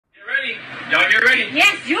ready. Y'all get ready.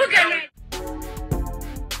 Yes, you get ready.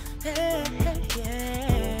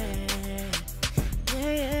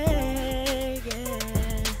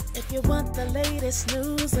 If you want the latest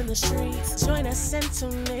news in the streets, join us and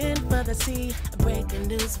tune in for the tea. Breaking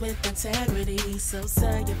news with integrity. So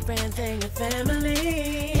tell your friends and your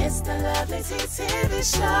family. It's the Lovelyti TV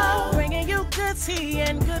show, bringing you good tea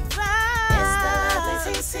and good vibes.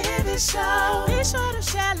 It's the Lovelyti TV show. Be sure to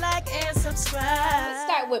share, like, and subscribe. Let's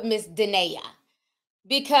start with Miss Danae,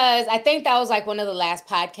 because I think that was like one of the last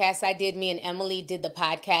podcasts I did. Me and Emily did the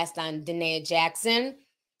podcast on Danae Jackson.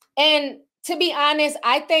 And to be honest,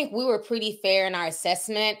 I think we were pretty fair in our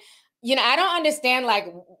assessment. You know, I don't understand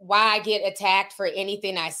like why I get attacked for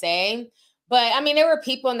anything I say. But I mean, there were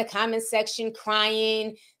people in the comment section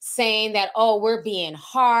crying, saying that, oh, we're being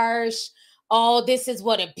harsh. Oh, this is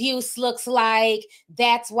what abuse looks like.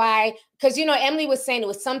 That's why. Because, you know, Emily was saying it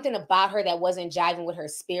was something about her that wasn't jiving with her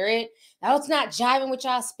spirit. Now, it's not jiving with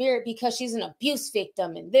y'all spirit because she's an abuse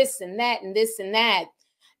victim and this and that and this and that.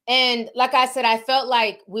 And like I said, I felt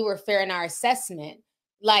like we were fair in our assessment.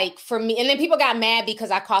 Like for me, and then people got mad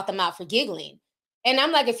because I caught them out for giggling. And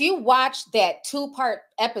I'm like, if you watch that 2-part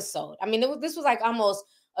episode, I mean, this was like almost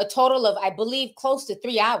a total of, I believe, close to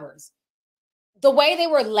 3 hours. The way they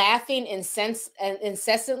were laughing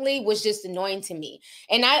incessantly was just annoying to me.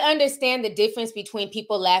 And I understand the difference between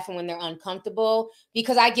people laughing when they're uncomfortable,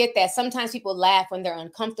 because I get that. Sometimes people laugh when they're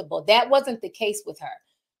uncomfortable. That wasn't the case with her.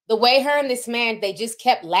 The way her and this man, they just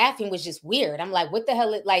kept laughing was just weird. I'm like, what the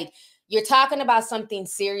hell? Like, you're talking about something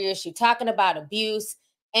serious. You're talking about abuse.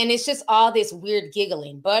 And it's just all this weird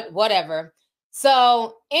giggling, but whatever.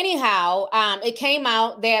 So anyhow, it came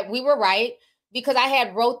out that we were right, because I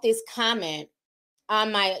had wrote this comment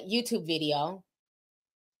on my YouTube video.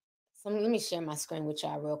 So let me share my screen with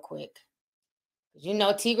y'all real quick. You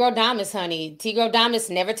know, Tigro Damas, honey. Tigro Damas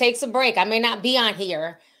never takes a break. I may not be on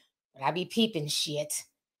here, but I be peeping shit.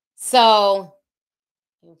 So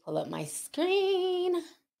let me pull up my screen.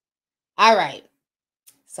 All right.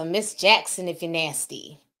 So Miss Jackson, if you're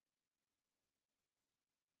nasty.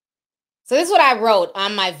 So this is what I wrote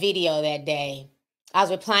on my video that day. I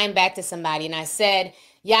was replying back to somebody and I said,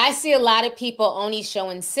 yeah, I see a lot of people only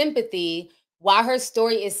showing sympathy. While her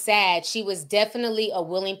story is sad, she was definitely a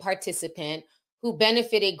willing participant who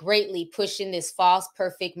benefited greatly pushing this false,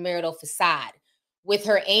 perfect marital facade with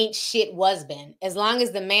her ain't shit husband. As long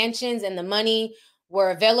as the mansions and the money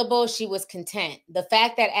were available, she was content. The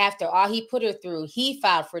fact that after all he put her through, he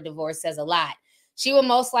filed for divorce says a lot. She will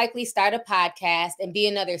most likely start a podcast and be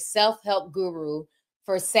another self-help guru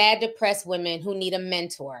for sad, depressed women who need a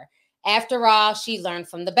mentor. After all, she learned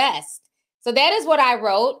from the best. So that is what I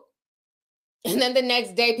wrote. And then the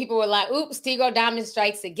next day, people were like, oops, Tigro Diamond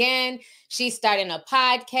strikes again. She's starting a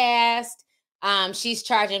podcast. She's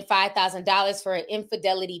charging $5,000 for an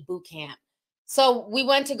infidelity boot camp. So we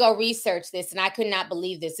went to go research this, and I could not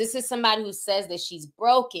believe this. This is somebody who says that she's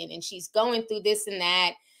broken and she's going through this and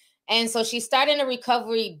that. And so she's starting a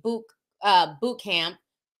recovery boot camp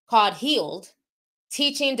called Healed,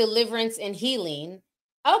 Teaching Deliverance and Healing.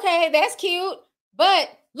 Okay, that's cute. But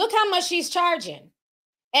look how much she's charging.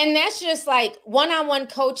 And that's just like one-on-one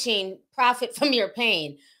coaching, profit from your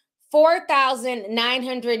pain.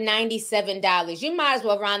 $4,997. You might as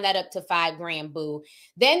well round that up to $5,000, boo.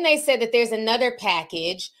 Then they said that there's another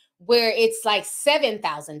package where it's like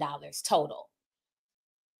 $7,000 total.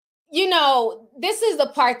 You know, this is the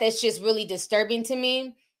part that's just really disturbing to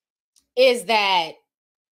me, is that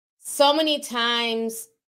so many times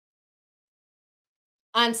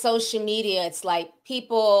on social media, it's like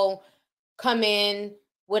people come in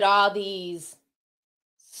with all these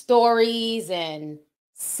stories and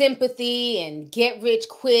sympathy and get rich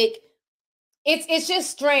quick. It's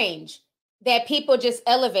just strange that people just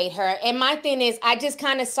elevate her. And my thing is, I just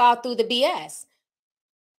kind of saw through the BS.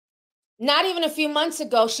 Not even a few months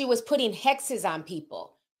ago, she was putting hexes on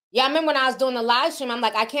people. Yeah, I remember when I was doing the live stream, I'm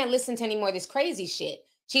like, I can't listen to any more of this crazy shit.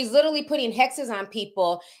 She's literally putting hexes on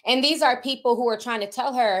people. And these are people who are trying to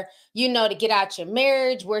tell her, you know, to get out your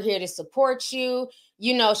marriage. We're here to support you.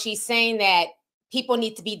 You know, she's saying that people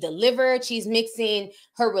need to be delivered. She's mixing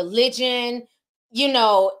her religion. You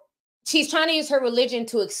know, she's trying to use her religion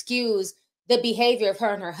to excuse the behavior of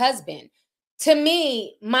her and her husband. To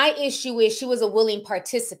me, my issue is she was a willing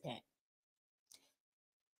participant.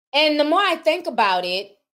 And the more I think about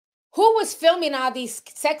it, who was filming all these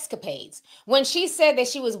sexcapades? When she said that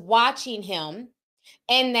she was watching him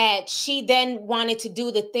and that she then wanted to do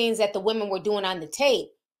the things that the women were doing on the tape,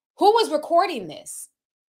 who was recording this?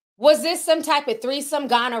 Was this some type of threesome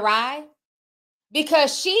gone awry?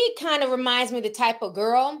 Because she kind of reminds me of the type of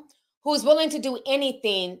girl who's willing to do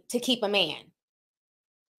anything to keep a man.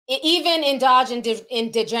 Even indulge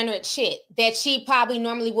in degenerate shit that she probably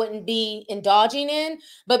normally wouldn't be indulging in,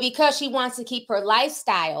 but because she wants to keep her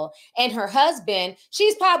lifestyle and her husband,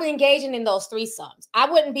 she's probably engaging in those threesomes. I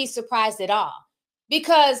wouldn't be surprised at all,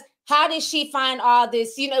 because how did she find all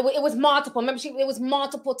this? You know, it was multiple. Remember, it was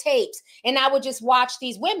multiple tapes, and I would just watch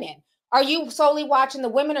these women. Are you solely watching the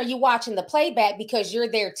women, or are you watching the playback because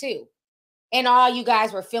you're there too? And all you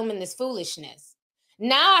guys were filming this foolishness.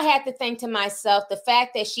 Now I had to think to myself, the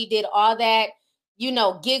fact that she did all that, you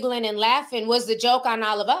know, giggling and laughing was the joke on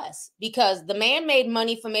all of us, because the man made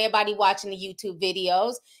money from everybody watching the YouTube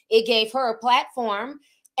videos. It gave her a platform.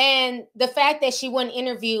 And the fact that she wouldn't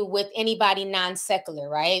interview with anybody non-secular,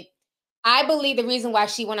 right? I believe the reason why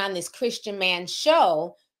she went on this Christian man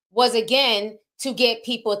show was, again, to get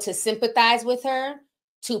people to sympathize with her,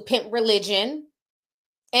 to pimp religion,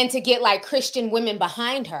 and to get like Christian women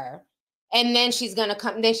behind her. And then she's going to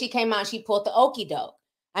come. Then she came out and she pulled the okie doke.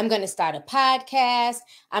 I'm going to start a podcast.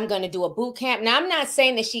 I'm going to do a boot camp. Now, I'm not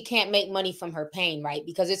saying that she can't make money from her pain, right?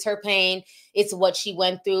 Because it's her pain. It's what she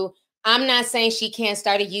went through. I'm not saying she can't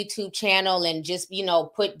start a YouTube channel and just, you know,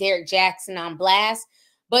 put Derek Jackson on blast.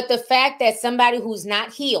 But the fact that somebody who's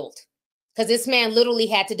not healed, because this man literally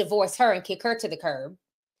had to divorce her and kick her to the curb.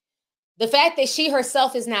 The fact that she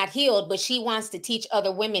herself is not healed, but she wants to teach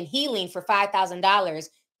other women healing for $5,000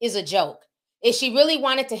 is a joke. If she really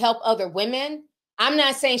wanted to help other women, I'm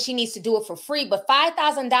not saying she needs to do it for free, but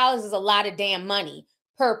 $5,000 is a lot of damn money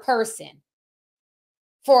per person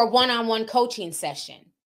for a one-on-one coaching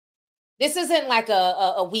session. This isn't like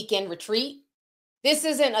a weekend retreat. This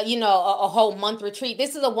isn't a whole month retreat.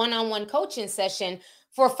 This is a one-on-one coaching session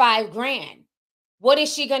for $5,000. What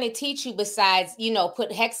is she going to teach you besides, you know,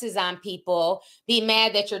 put hexes on people, be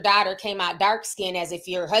mad that your daughter came out dark skinned as if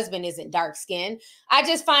your husband isn't dark skinned? I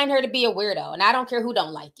just find her to be a weirdo, and I don't care who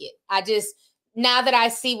don't like it. Now that I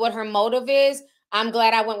see what her motive is, I'm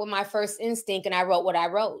glad I went with my first instinct and I wrote what I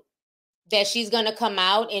wrote. That she's going to come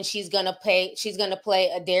out and she's going to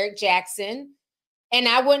play a Derek Jackson. And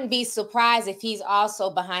I wouldn't be surprised if he's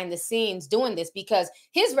also behind the scenes doing this, because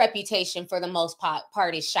his reputation for the most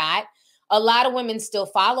part is shot. A lot of women still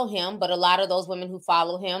follow him, but a lot of those women who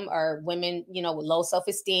follow him are women, you know, with low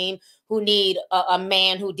self-esteem, who need a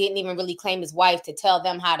man who didn't even really claim his wife to tell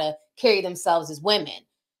them how to carry themselves as women.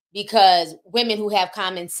 Because women who have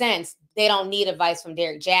common sense, they don't need advice from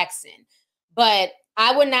Derek Jackson. But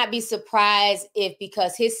I would not be surprised if,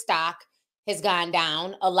 because his stock has gone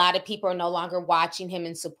down, a lot of people are no longer watching him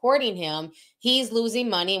and supporting him. He's losing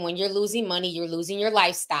money. And when you're losing money, you're losing your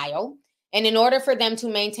lifestyle. And in order for them to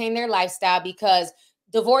maintain their lifestyle, because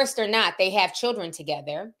divorced or not, they have children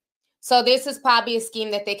together. So this is probably a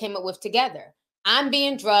scheme that they came up with together. I'm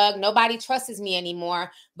being drugged. Nobody trusts me anymore,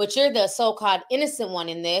 but you're the so-called innocent one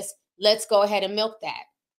in this. Let's go ahead and milk that.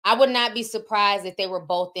 I would not be surprised if they were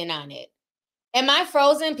both in on it. Am I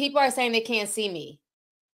frozen? People are saying they can't see me.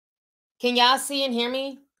 Can y'all see and hear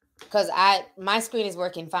me? Because my screen is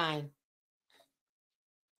working fine.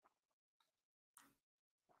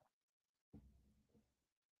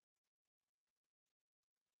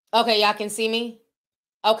 Okay, y'all can see me?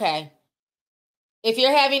 Okay. If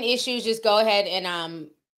you're having issues, just go ahead and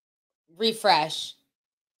refresh.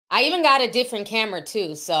 I even got a different camera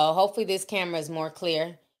too, so hopefully this camera is more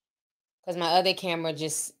clear, because my other camera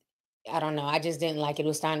just, I don't know, I just didn't like it. It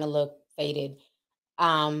was starting to look faded.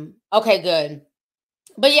 Okay, good.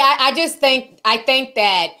 But yeah, I think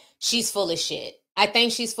that she's full of shit. I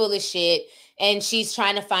think she's full of shit, and she's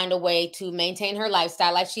trying to find a way to maintain her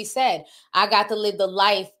lifestyle. Like she said, I got to live the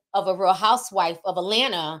life of a real housewife of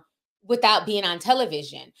Atlanta without being on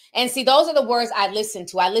television. And see, those are the words I listened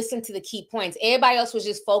to. I listened to the key points. Everybody else was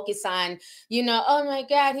just focused on, you know, oh my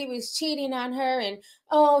God, he was cheating on her. And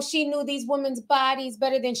oh, she knew these women's bodies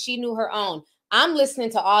better than she knew her own. I'm listening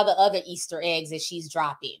to all the other Easter eggs that she's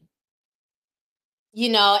dropping. You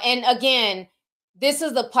know, and again, this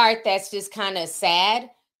is the part that's just kind of sad,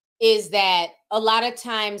 is that a lot of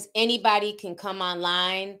times anybody can come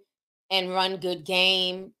online and run good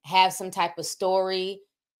game, have some type of story.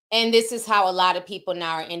 And this is how a lot of people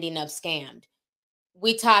now are ending up scammed.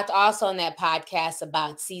 We talked also in that podcast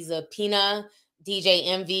about Caesar Pina, DJ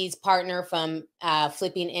Envy's partner from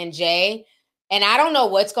Flipping NJ. And I don't know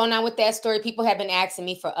what's going on with that story. People have been asking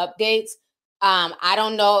me for updates. I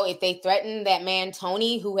don't know if they threatened that man,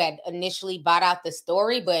 Tony, who had initially bought out the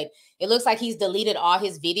story, but it looks like he's deleted all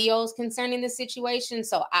his videos concerning the situation.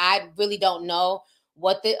 So I really don't know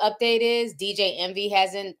what the update is. DJ Envy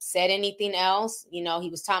hasn't said anything else. You know, he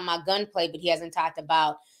was talking about gunplay, but he hasn't talked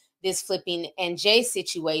about this Flipping NJ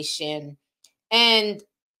situation. And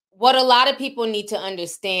what a lot of people need to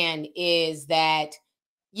understand is that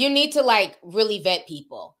you need to like really vet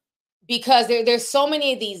people, because there's so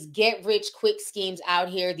many of these get rich quick schemes out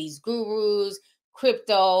here, these gurus,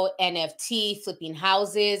 crypto, NFT, flipping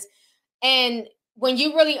houses. And when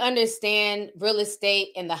you really understand real estate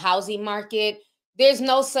and the housing market, there's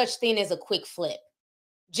no such thing as a quick flip.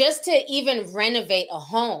 Just to even renovate a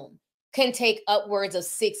home can take upwards of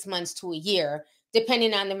 6 months to a year,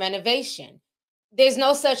 depending on the renovation. There's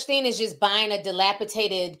no such thing as just buying a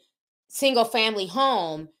dilapidated single family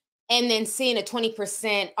home and then seeing a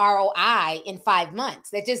 20% ROI in 5 months.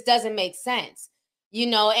 That just doesn't make sense. You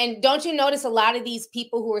know, and don't you notice a lot of these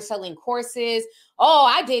people who are selling courses? Oh,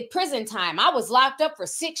 I did prison time. I was locked up for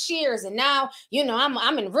 6 years. And now, you know,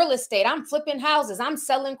 I'm in real estate. I'm flipping houses. I'm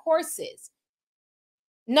selling courses.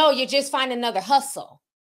 No, you're just finding another hustle.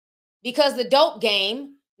 Because the dope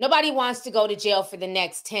game, nobody wants to go to jail for the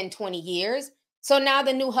next 10, 20 years. So now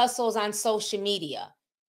the new hustle is on social media.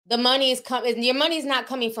 The money is coming. Your money is not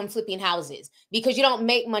coming from flipping houses, because you don't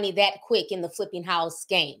make money that quick in the flipping house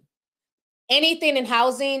game. Anything in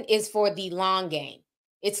housing is for the long game.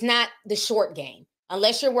 It's not the short game.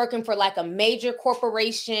 Unless you're working for like a major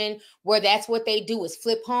corporation where that's what they do is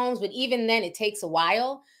flip homes. But even then, it takes a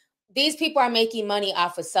while. These people are making money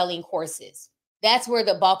off of selling courses. That's where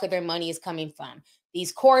the bulk of their money is coming from.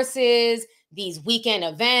 These courses, these weekend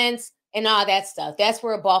events, and all that stuff. That's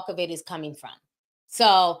where a bulk of it is coming from.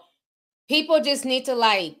 So people just need to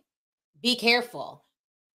like be careful.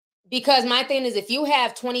 Because my thing is, if you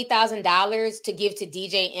have $20,000 to give to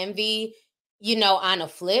DJ Envy, you know, on a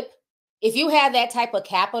flip, if you have that type of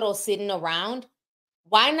capital sitting around,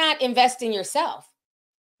 why not invest in yourself?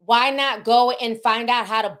 Why not go and find out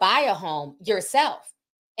how to buy a home yourself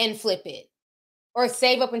and flip it? Or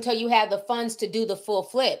save up until you have the funds to do the full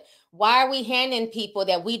flip. Why are we handing people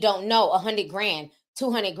that we don't know 100 grand,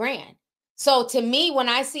 200 grand? So to me, when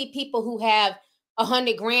I see people who have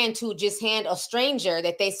 100 grand to just hand a stranger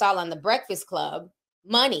that they saw on the Breakfast Club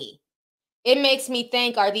money, it makes me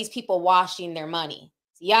think, are these people washing their money?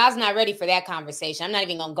 See, y'all's not ready for that conversation. I'm not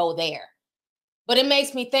even going to go there. But it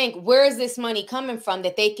makes me think, where is this money coming from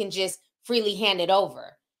that they can just freely hand it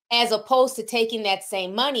over, as opposed to taking that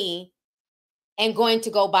same money and going to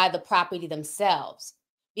go buy the property themselves?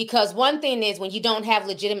 Because one thing is, when you don't have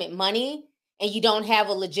legitimate money and you don't have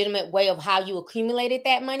a legitimate way of how you accumulated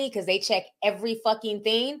that money, because they check every fucking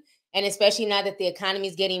thing, and especially now that the economy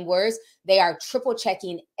is getting worse, they are triple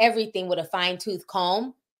checking everything with a fine-tooth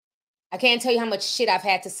comb. I can't tell you how much shit I've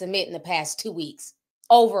had to submit in the past 2 weeks,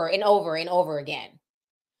 over and over and over again.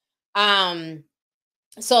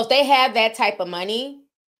 So if they have that type of money,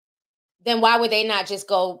 then why would they not just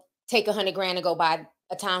go take 100 grand and go buy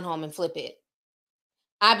a townhome and flip it?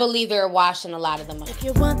 I believe they're washing a lot of the money. If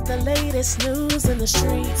you want the latest news in the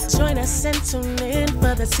streets, join us and tune in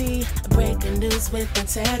for the tea. Breaking news with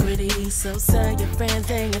integrity. So tell your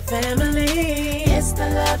friends and your family. It's the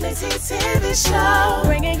Lovelyti TV show,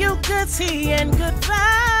 bringing you good tea and good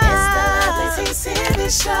vibes. It's the Lovelyti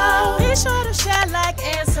TV show. Be sure to share, like,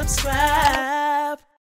 and subscribe.